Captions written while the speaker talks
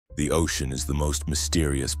The ocean is the most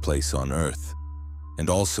mysterious place on Earth,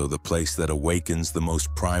 and also the place that awakens the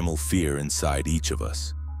most primal fear inside each of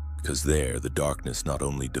us, because there the darkness not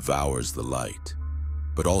only devours the light,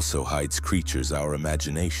 but also hides creatures our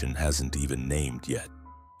imagination hasn't even named yet.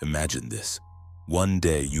 Imagine this. One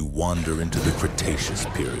day you wander into the Cretaceous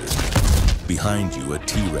period. Behind you, a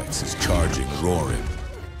T-Rex is charging, roaring.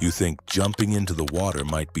 You think jumping into the water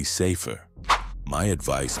might be safer. My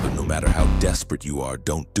advice, but no matter how desperate you are,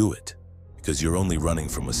 don't do it, because you're only running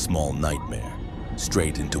from a small nightmare,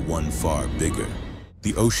 straight into one far bigger.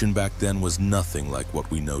 The ocean back then was nothing like what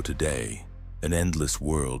we know today, an endless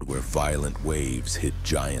world where violent waves hit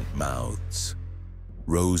giant mouths.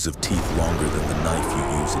 Rows of teeth longer than the knife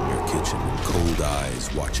you use in your kitchen, and cold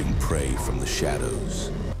eyes watching prey from the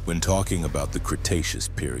shadows. When talking about the Cretaceous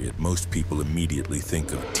period, most people immediately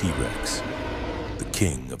think of T-Rex, the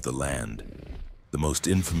king of the land, the most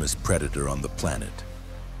infamous predator on the planet.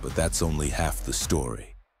 But that's only half the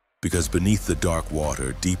story. Because beneath the dark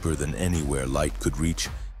water, deeper than anywhere light could reach,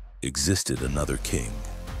 existed another king,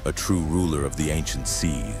 a true ruler of the ancient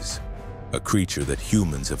seas, a creature that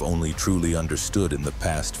humans have only truly understood in the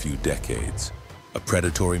past few decades, a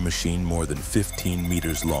predatory machine more than 15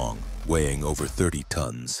 meters long, weighing over 30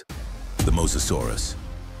 tons. The Mosasaurus.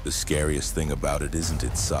 The scariest thing about it isn't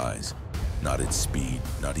its size, not its speed,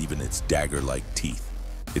 not even its dagger-like teeth.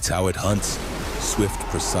 It's how it hunts, swift,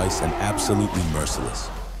 precise, and absolutely merciless.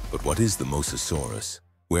 But what is the Mosasaurus?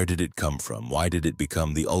 Where did it come from? Why did it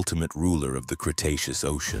become the ultimate ruler of the Cretaceous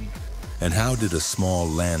ocean? And how did a small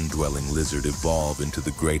land-dwelling lizard evolve into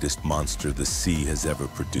the greatest monster the sea has ever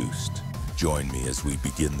produced? Join me as we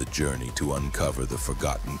begin the journey to uncover the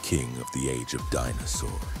forgotten king of the age of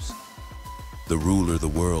dinosaurs. The ruler the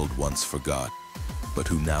world once forgot, but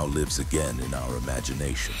who now lives again in our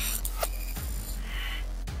imagination.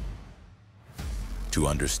 To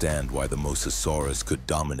understand why the Mosasaurus could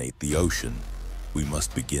dominate the ocean, we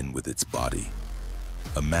must begin with its body.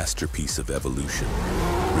 A masterpiece of evolution,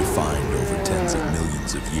 refined over tens of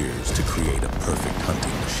millions of years to create a perfect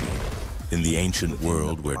hunting machine. In the ancient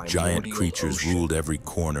world where giant creatures ruled every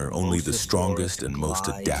corner, only the strongest and most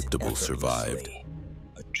adaptable survived.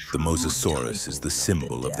 The Mosasaurus is the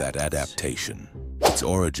symbol of that adaptation. Its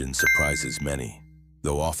origin surprises many.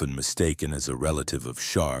 Though often mistaken as a relative of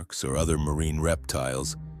sharks or other marine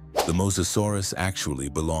reptiles, the Mosasaurus actually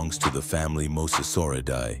belongs to the family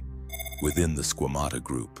Mosasauridae within the Squamata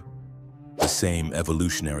group, the same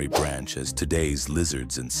evolutionary branch as today's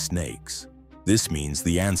lizards and snakes. This means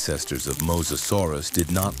the ancestors of Mosasaurus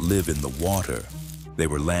did not live in the water. They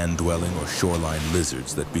were land-dwelling or shoreline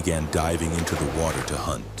lizards that began diving into the water to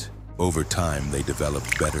hunt. Over time, they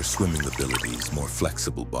developed better swimming abilities, more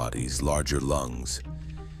flexible bodies, larger lungs.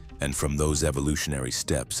 And from those evolutionary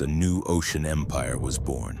steps, a new ocean empire was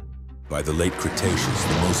born. By the late Cretaceous,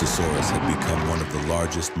 the Mosasaurus had become one of the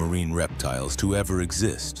largest marine reptiles to ever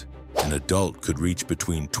exist. An adult could reach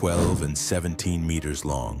between 12 and 17 meters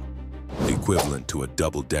long, equivalent to a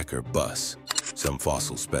double-decker bus. Some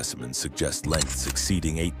fossil specimens suggest lengths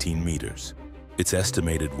exceeding 18 meters. Its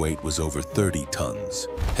estimated weight was over 30 tons,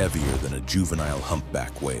 heavier than a juvenile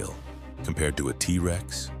humpback whale. Compared to a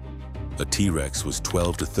T-Rex? A T-Rex was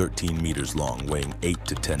 12 to 13 meters long, weighing 8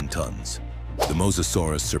 to 10 tons. The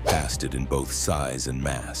Mosasaurus surpassed it in both size and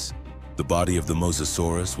mass. The body of the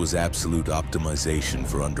Mosasaurus was absolute optimization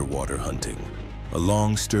for underwater hunting. A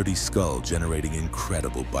long, sturdy skull generating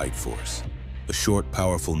incredible bite force. A short,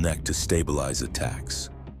 powerful neck to stabilize attacks.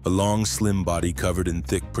 A long, slim body covered in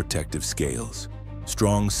thick protective scales.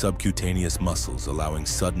 Strong subcutaneous muscles allowing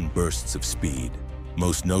sudden bursts of speed.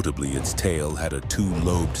 Most notably, its tail had a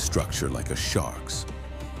two-lobed structure like a shark's.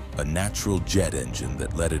 A natural jet engine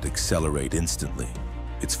that let it accelerate instantly.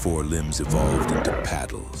 Its four limbs evolved into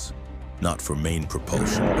paddles, not for main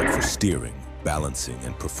propulsion, but for steering, balancing,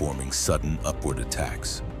 and performing sudden upward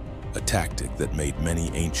attacks. A tactic that made many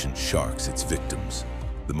ancient sharks its victims.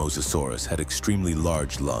 The Mosasaurus had extremely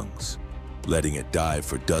large lungs, letting it dive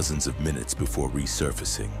for dozens of minutes before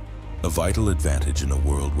resurfacing. A vital advantage in a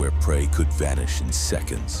world where prey could vanish in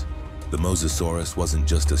seconds. The Mosasaurus wasn't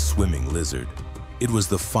just a swimming lizard. It was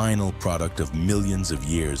the final product of millions of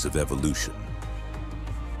years of evolution.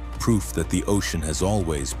 Proof that the ocean has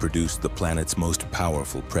always produced the planet's most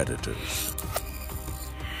powerful predators.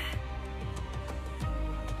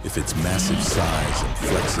 If its massive size and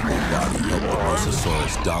flexible body helped the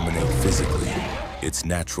Mosasaurus dominate physically, its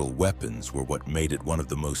natural weapons were what made it one of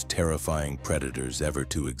the most terrifying predators ever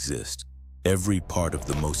to exist. Every part of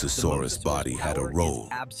the Mosasaurus body had a role,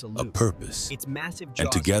 a purpose,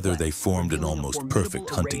 and together they formed an almost perfect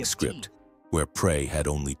hunting script, where prey had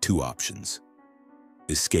only two options: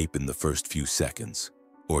 escape in the first few seconds,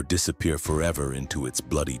 or disappear forever into its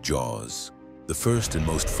bloody jaws. The first and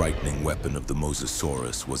most frightening weapon of the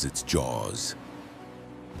Mosasaurus was its jaws.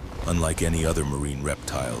 Unlike any other marine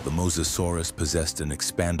reptile, the Mosasaurus possessed an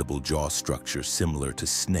expandable jaw structure similar to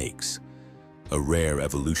snakes, a rare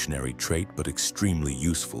evolutionary trait but extremely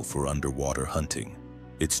useful for underwater hunting.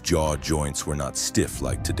 Its jaw joints were not stiff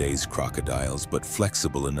like today's crocodiles, but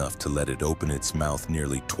flexible enough to let it open its mouth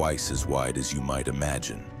nearly twice as wide as you might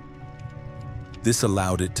imagine. This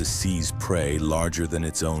allowed it to seize prey larger than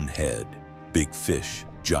its own head: big fish,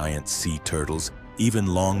 giant sea turtles, even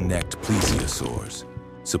long-necked plesiosaurs.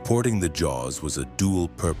 Supporting the jaws was a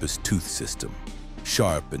dual-purpose tooth system,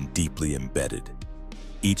 sharp and deeply embedded.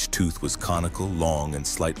 Each tooth was conical, long, and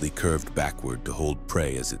slightly curved backward to hold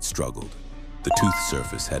prey as it struggled. The tooth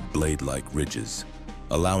surface had blade-like ridges,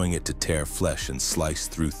 allowing it to tear flesh and slice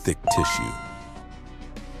through thick tissue.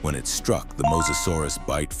 When it struck, the Mosasaurus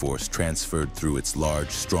bite force transferred through its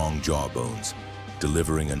large, strong jawbones,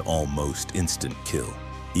 delivering an almost instant kill.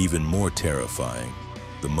 Even more terrifying,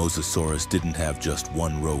 the Mosasaurus didn't have just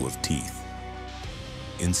one row of teeth.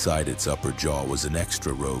 Inside its upper jaw was an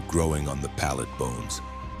extra row growing on the palate bones,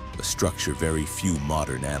 a structure very few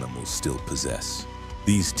modern animals still possess.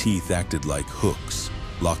 These teeth acted like hooks,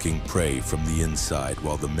 locking prey from the inside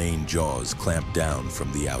while the main jaws clamped down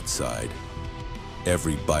from the outside.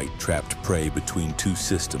 Every bite trapped prey between two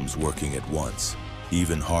systems working at once.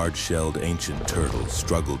 Even hard-shelled ancient turtles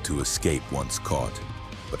struggled to escape once caught.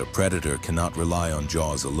 But a predator cannot rely on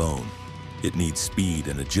jaws alone. It needs speed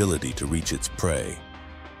and agility to reach its prey,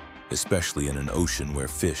 especially in an ocean where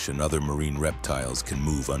fish and other marine reptiles can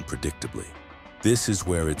move unpredictably. This is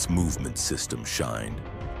where its movement system shined.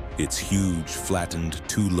 Its huge, flattened,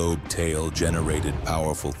 two-lobed tail generated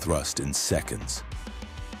powerful thrust in seconds.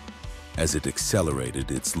 As it accelerated,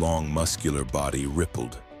 its long, muscular body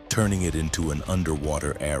rippled, turning it into an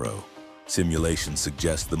underwater arrow. Simulations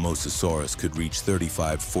suggest the Mosasaurus could reach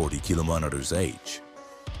 35–40 km/h,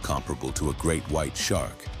 comparable to a great white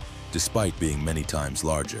shark, despite being many times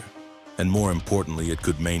larger. And more importantly, it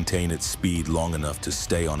could maintain its speed long enough to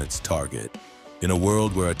stay on its target. In a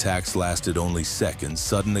world where attacks lasted only seconds,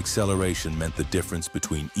 sudden acceleration meant the difference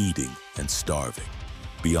between eating and starving.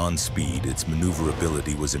 Beyond speed, its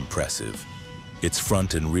maneuverability was impressive. Its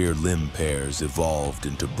front and rear limb pairs evolved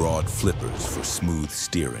into broad flippers for smooth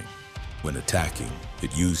steering. When attacking,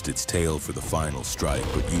 it used its tail for the final strike,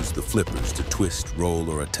 but used the flippers to twist, roll,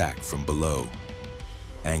 or attack from below.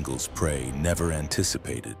 Angles prey never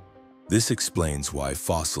anticipated. This explains why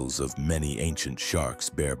fossils of many ancient sharks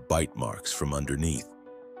bear bite marks from underneath,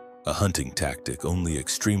 a hunting tactic only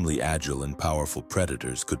extremely agile and powerful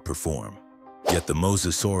predators could perform. Yet the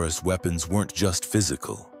Mosasaurus weapons weren't just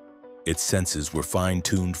physical. Its senses were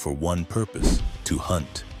fine-tuned for one purpose: to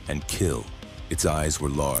hunt and kill. Its eyes were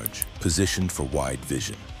large, positioned for wide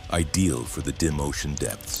vision, ideal for the dim ocean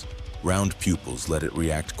depths. Round pupils let it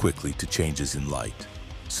react quickly to changes in light,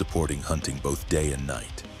 supporting hunting both day and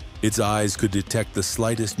night. Its eyes could detect the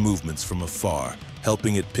slightest movements from afar,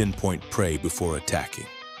 helping it pinpoint prey before attacking.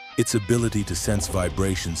 Its ability to sense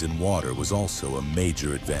vibrations in water was also a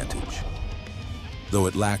major advantage. Though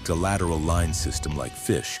it lacked a lateral line system like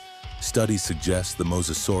fish, studies suggest the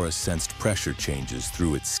Mosasaurus sensed pressure changes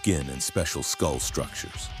through its skin and special skull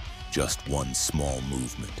structures. Just one small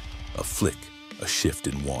movement, a flick, a shift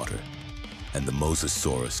in water, and the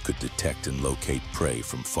Mosasaurus could detect and locate prey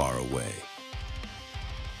from far away.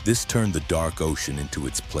 This turned the dark ocean into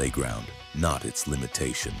its playground, not its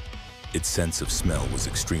limitation. Its sense of smell was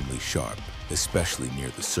extremely sharp, especially near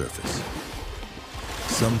the surface.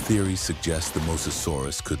 Some theories suggest the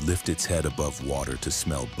Mosasaurus could lift its head above water to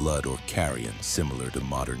smell blood or carrion, similar to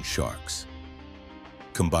modern sharks.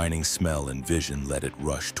 Combining smell and vision let it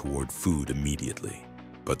rush toward food immediately.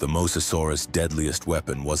 But the Mosasaurus' deadliest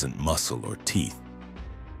weapon wasn't muscle or teeth.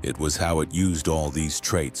 It was how it used all these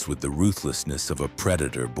traits with the ruthlessness of a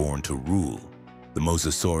predator born to rule. The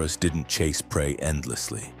Mosasaurus didn't chase prey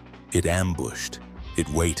endlessly. It ambushed. It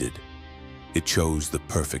waited. It chose the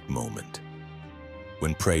perfect moment.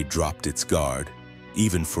 When prey dropped its guard,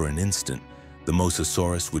 even for an instant, the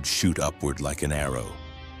Mosasaurus would shoot upward like an arrow.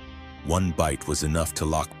 One bite was enough to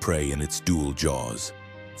lock prey in its dual jaws.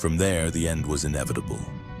 From there, the end was inevitable.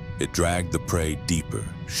 It dragged the prey deeper,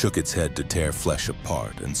 shook its head to tear flesh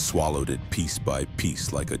apart, and swallowed it piece by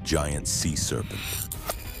piece like a giant sea serpent.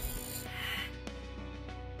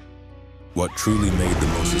 What truly made the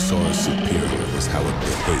Mosasaurus superior was how it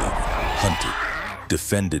behaved, hunted,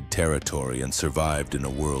 defended territory, and survived in a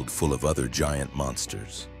world full of other giant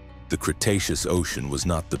monsters. The Cretaceous ocean was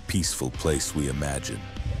not the peaceful place we imagine.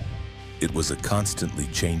 It was a constantly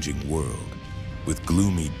changing world, with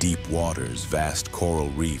gloomy deep waters, vast coral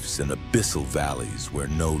reefs, and abyssal valleys where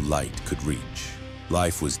no light could reach.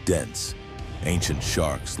 Life was dense. Ancient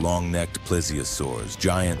sharks, long-necked plesiosaurs,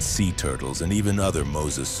 giant sea turtles, and even other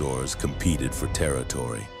mosasaurs competed for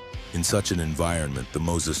territory. In such an environment, the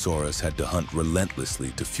Mosasaurus had to hunt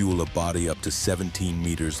relentlessly to fuel a body up to 17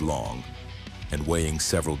 meters long and weighing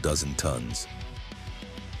several dozen tons.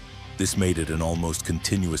 This made it an almost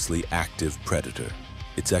continuously active predator.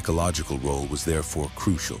 Its ecological role was therefore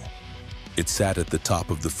crucial. It sat at the top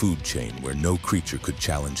of the food chain where no creature could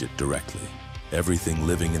challenge it directly. Everything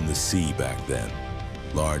living in the sea back then,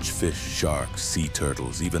 large fish, sharks, sea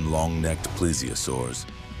turtles, even long-necked plesiosaurs,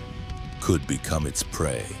 could become its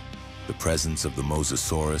prey. The presence of the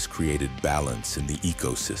Mosasaurus created balance in the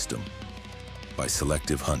ecosystem. By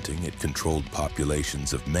selective hunting, it controlled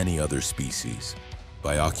populations of many other species.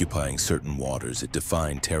 By occupying certain waters, it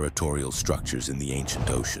defined territorial structures in the ancient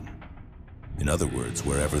ocean. In other words,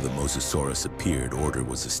 wherever the Mosasaurus appeared, order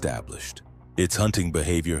was established. Its hunting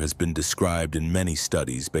behavior has been described in many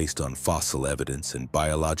studies based on fossil evidence and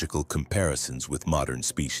biological comparisons with modern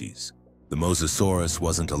species. The Mosasaurus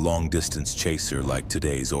wasn't a long-distance chaser like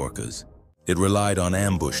today's orcas. It relied on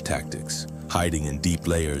ambush tactics, hiding in deep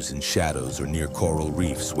layers in shadows or near coral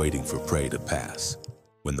reefs waiting for prey to pass.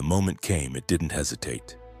 When the moment came, it didn't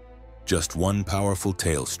hesitate. Just one powerful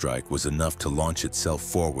tail strike was enough to launch itself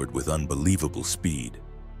forward with unbelievable speed.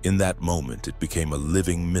 In that moment, it became a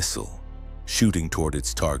living missile, shooting toward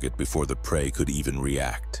its target before the prey could even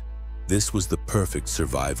react. This was the perfect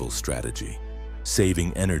survival strategy,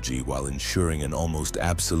 saving energy while ensuring an almost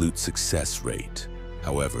absolute success rate.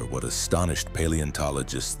 However, what astonished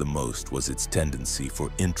paleontologists the most was its tendency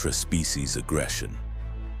for intra-species aggression.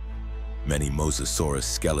 Many Mosasaurus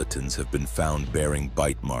skeletons have been found bearing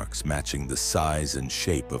bite marks matching the size and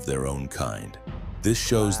shape of their own kind. This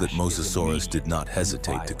shows that Mosasaurus did not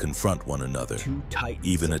hesitate to confront one another,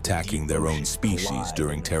 even attacking their own species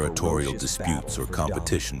during territorial disputes or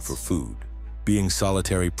competition for food. Being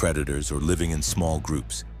solitary predators or living in small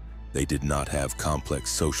groups, they did not have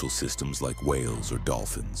complex social systems like whales or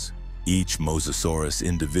dolphins. Each Mosasaurus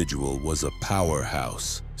individual was a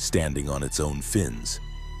powerhouse, standing on its own fins.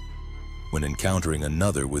 When encountering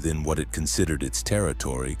another within what it considered its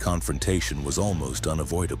territory, confrontation was almost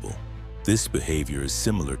unavoidable. This behavior is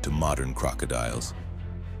similar to modern crocodiles.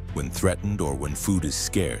 When threatened or when food is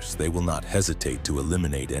scarce, they will not hesitate to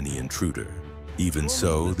eliminate any intruder. Even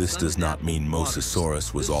so, this does not mean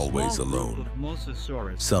Mosasaurus was always alone.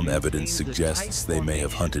 Some evidence suggests they may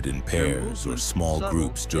have hunted in pairs or small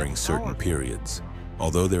groups during certain periods,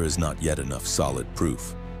 although there is not yet enough solid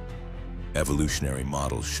proof. Evolutionary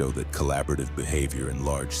models show that collaborative behavior in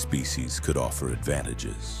large species could offer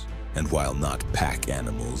advantages. And while not pack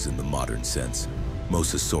animals in the modern sense,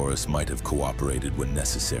 Mosasaurus might have cooperated when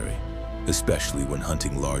necessary, especially when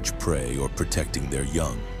hunting large prey or protecting their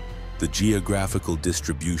young. The geographical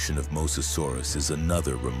distribution of Mosasaurus is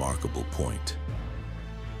another remarkable point.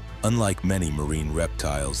 Unlike many marine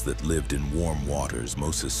reptiles that lived in warm waters,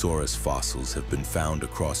 Mosasaurus fossils have been found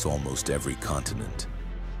across almost every continent.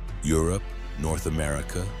 Europe, North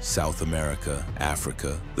America, South America,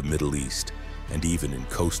 Africa, the Middle East, and even in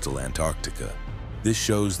coastal Antarctica. This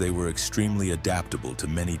shows they were extremely adaptable to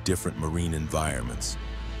many different marine environments,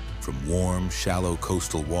 from warm, shallow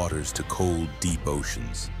coastal waters to cold, deep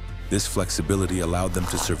oceans. This flexibility allowed them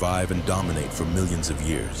to survive and dominate for millions of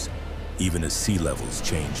years, even as sea levels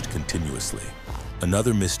changed continuously.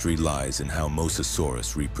 Another mystery lies in how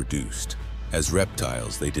Mosasaurus reproduced. As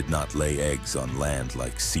reptiles, they did not lay eggs on land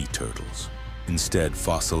like sea turtles. Instead,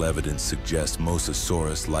 fossil evidence suggests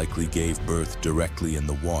Mosasaurus likely gave birth directly in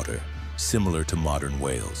the water, similar to modern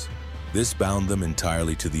whales. This bound them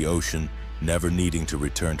entirely to the ocean, never needing to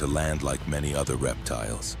return to land like many other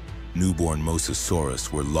reptiles. Newborn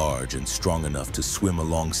Mosasaurus were large and strong enough to swim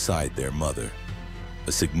alongside their mother,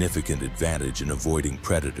 a significant advantage in avoiding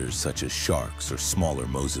predators such as sharks or smaller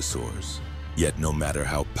mosasaurs. Yet no matter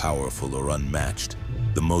how powerful or unmatched,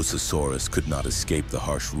 the Mosasaurus could not escape the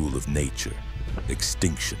harsh rule of nature: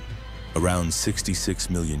 extinction. Around 66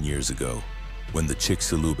 million years ago, when the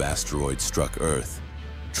Chicxulub asteroid struck Earth,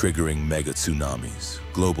 triggering mega tsunamis,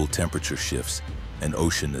 global temperature shifts, and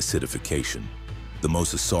ocean acidification, the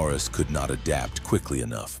Mosasaurus could not adapt quickly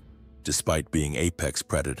enough. Despite being apex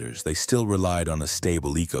predators, they still relied on a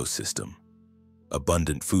stable ecosystem,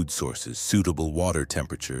 abundant food sources, suitable water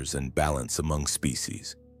temperatures, and balance among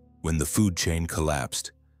species. When the food chain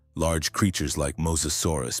collapsed, large creatures like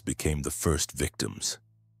Mosasaurus became the first victims.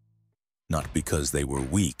 not because they were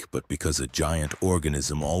weak, but because a giant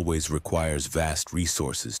organism always requires vast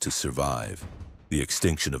resources to survive. The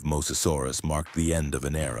extinction of Mosasaurus marked the end of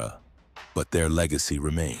an era, but their legacy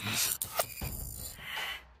remains.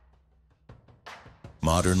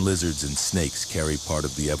 Modern lizards and snakes carry part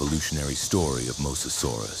of the evolutionary story of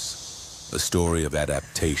Mosasaurus, a story of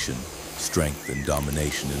adaptation, strength, and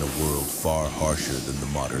domination in a world far harsher than the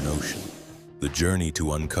modern ocean. The journey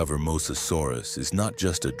to uncover Mosasaurus is not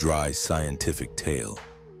just a dry scientific tale,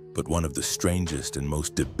 but one of the strangest and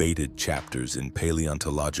most debated chapters in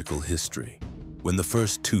paleontological history. When the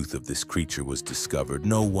first tooth of this creature was discovered,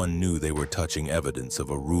 no one knew they were touching evidence of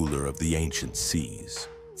a ruler of the ancient seas.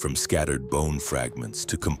 From scattered bone fragments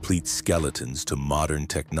to complete skeletons to modern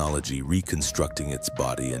technology reconstructing its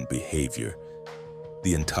body and behavior,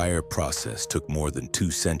 the entire process took more than 2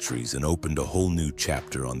 centuries and opened a whole new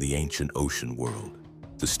chapter on the ancient ocean world.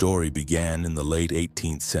 The story began in the late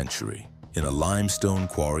 18th century, in a limestone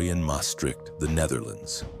quarry in Maastricht, the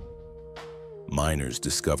Netherlands. Miners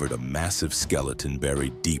discovered a massive skeleton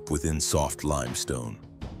buried deep within soft limestone.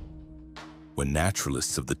 When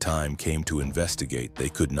naturalists of the time came to investigate, they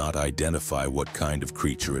could not identify what kind of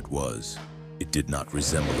creature it was. It did not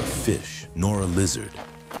resemble a fish, nor a lizard,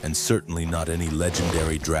 and certainly not any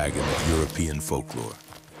legendary dragon of European folklore.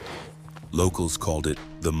 Locals called it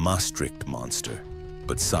the Maastricht monster,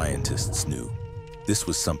 but scientists knew this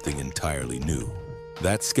was something entirely new.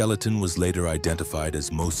 That skeleton was later identified as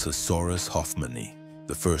Mosasaurus hoffmanni,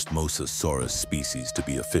 the first Mosasaurus species to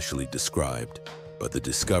be officially described, but the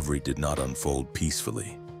discovery did not unfold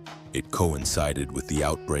peacefully. It coincided with the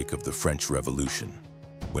outbreak of the French Revolution.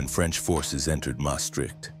 When French forces entered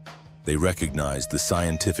Maastricht, they recognized the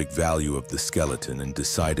scientific value of the skeleton and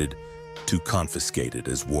decided to confiscate it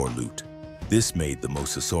as war loot. This made the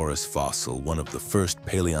Mosasaurus fossil one of the first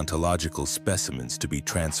paleontological specimens to be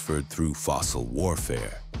transferred through fossil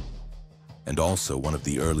warfare, and also one of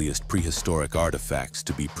the earliest prehistoric artifacts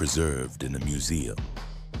to be preserved in a museum.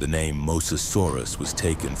 The name Mosasaurus was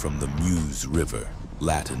taken from the Meuse River,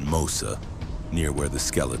 Latin Mosa, near where the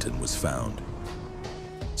skeleton was found.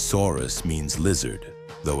 Saurus means lizard,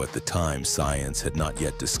 though at the time science had not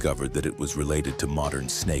yet discovered that it was related to modern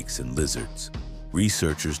snakes and lizards.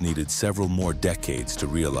 Researchers needed several more decades to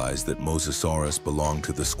realize that Mosasaurus belonged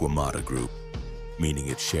to the Squamata group, meaning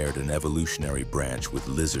it shared an evolutionary branch with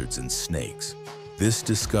lizards and snakes. This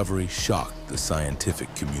discovery shocked the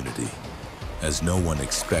scientific community, as no one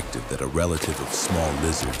expected that a relative of small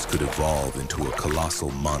lizards could evolve into a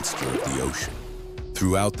colossal monster of the ocean.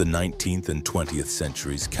 Throughout the 19th and 20th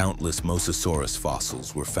centuries, countless Mosasaurus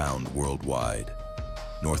fossils were found worldwide.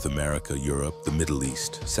 North America, Europe, the Middle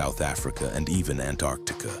East, South Africa, and even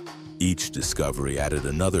Antarctica. Each discovery added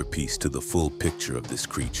another piece to the full picture of this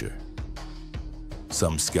creature.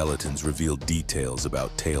 Some skeletons revealed details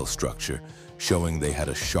about tail structure, showing they had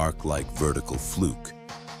a shark-like vertical fluke,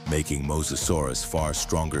 making Mosasaurus far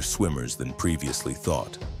stronger swimmers than previously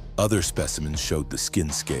thought. Other specimens showed the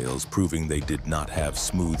skin scales, proving they did not have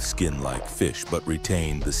smooth skin like fish, but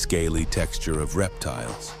retained the scaly texture of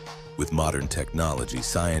reptiles. With modern technology,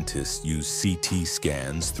 scientists use CT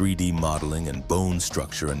scans, 3D modeling, and bone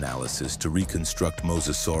structure analysis to reconstruct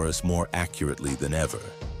Mosasaurus more accurately than ever.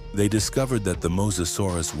 They discovered that the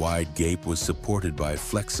Mosasaurus' wide gape was supported by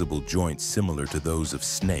flexible joints similar to those of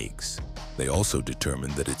snakes. They also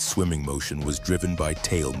determined that its swimming motion was driven by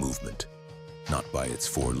tail movement, not by its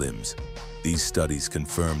forelimbs. These studies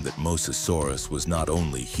confirmed that Mosasaurus was not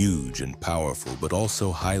only huge and powerful, but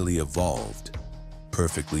also highly evolved,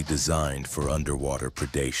 perfectly designed for underwater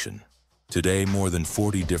predation. Today, more than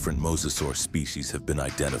 40 different mosasaur species have been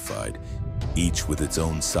identified, each with its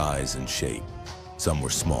own size and shape. Some were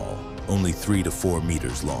small, only 3 to 4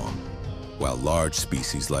 meters long, while large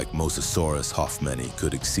species like Mosasaurus hoffmanni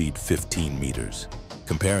could exceed 15 meters.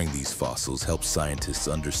 Comparing these fossils helps scientists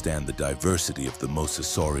understand the diversity of the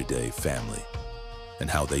Mosasauridae family and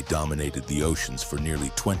how they dominated the oceans for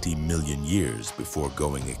nearly 20 million years before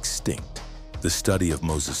going extinct. The study of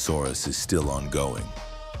Mosasaurus is still ongoing.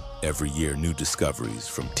 Every year, new discoveries,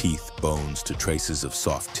 from teeth, bones, to traces of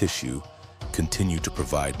soft tissue, continue to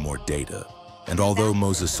provide more data. And although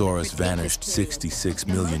Mosasaurus vanished 66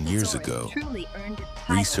 million years ago,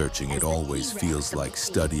 researching it always feels like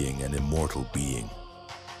studying an immortal being.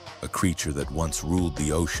 A creature that once ruled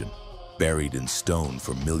the ocean, buried in stone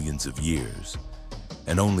for millions of years,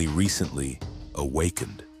 and only recently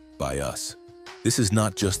awakened by us. This is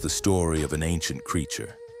not just the story of an ancient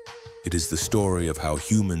creature. It is the story of how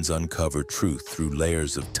humans uncover truth through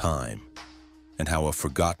layers of time, and how a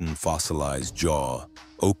forgotten fossilized jaw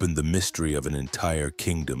opened the mystery of an entire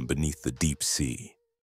kingdom beneath the deep sea.